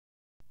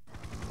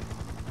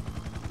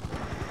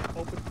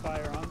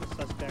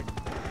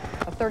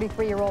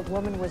33-year-old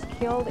woman was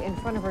killed in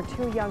front of her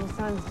 2 young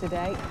sons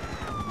today.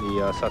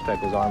 The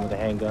suspect was armed with a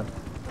handgun.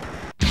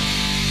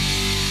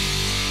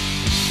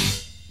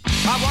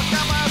 I walk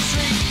down my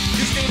street,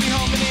 you see me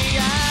home in the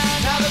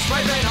end. Now there's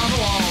spray paint on the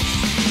walls.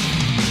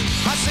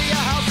 I see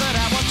a house that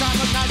at one time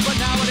looked nice,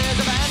 but now it is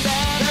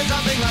abandoned. There's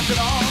nothing left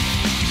at all.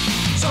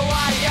 So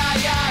why,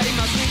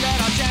 must we let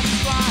our chances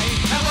fly?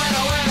 And when,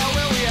 oh,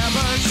 will we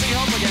ever see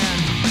hope again?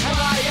 And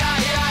why,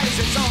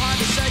 is it so hard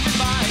to say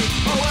goodbye?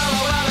 Oh,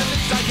 well, at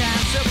least I can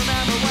still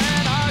remember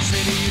when our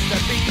city used to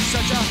be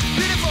such a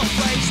beautiful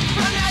place.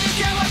 And now you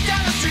can't walk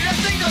down the street and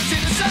things don't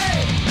seem to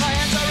say. My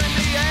hands are in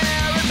the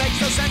air, it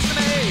makes no sense to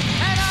me.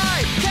 And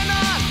I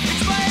cannot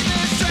explain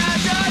this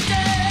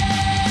tragedy.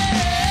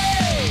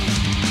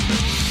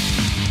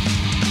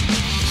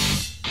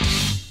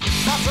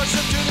 My first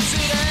trip to the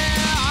city,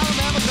 I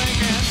remember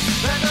thinking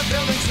that the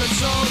buildings look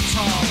so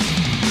tall.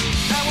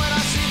 And when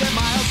I see them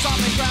miles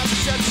something crowds that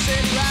shut the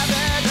city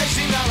rabbit, they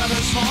seem rather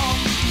small.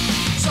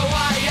 So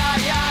why,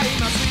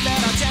 must we let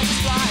our chances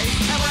fly?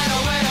 And when,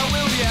 oh,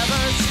 will we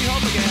ever see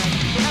hope again?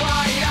 And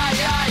why,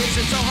 is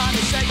it so hard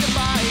to say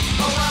goodbye?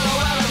 Oh,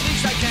 well, at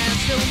least I can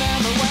still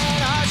remember when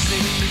our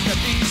city used to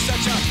be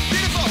such a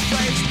beautiful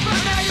place. But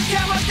now you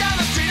can't walk down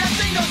the street and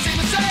things don't seem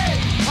the same.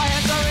 My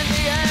hands are in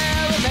the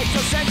air, it makes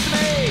no sense to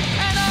me.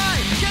 And I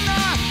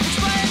cannot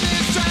explain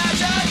this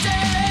tragedy.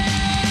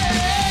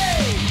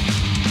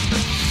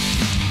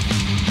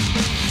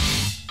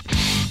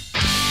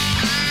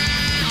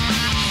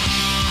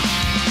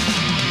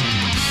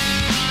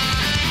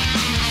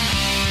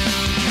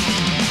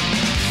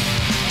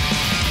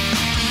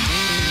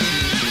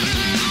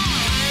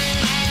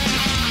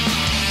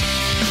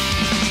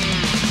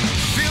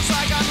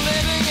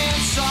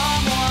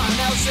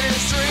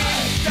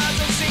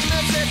 Doesn't seem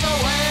to fit the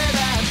way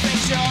that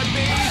things should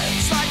be.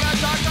 It's like a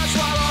darkness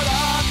swallowed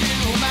up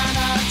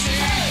humanity.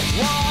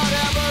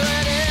 Whatever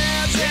it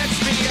is, it's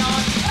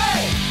beyond.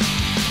 Hey!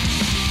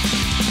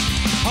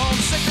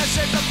 Homesickness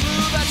is the flu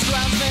that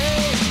surrounds me.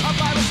 A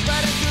virus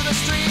spreading through the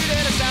street,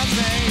 it astounds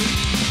me.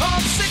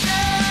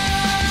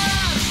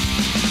 Homesickness!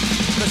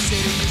 The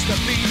city used to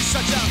be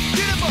such a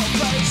beautiful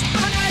place,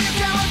 but now you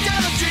can't walk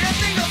down the street and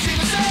things don't seem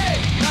the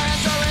same. My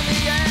hands are in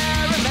the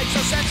air, it makes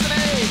no sense to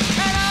me.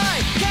 And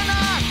I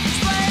cannot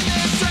explain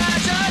this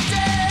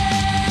tragedy.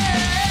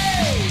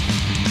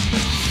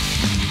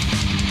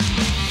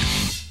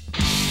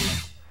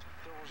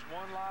 There was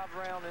one live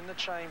round in the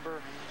chamber.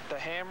 The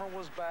hammer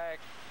was back,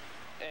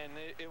 and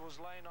it was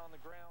laying on the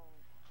ground.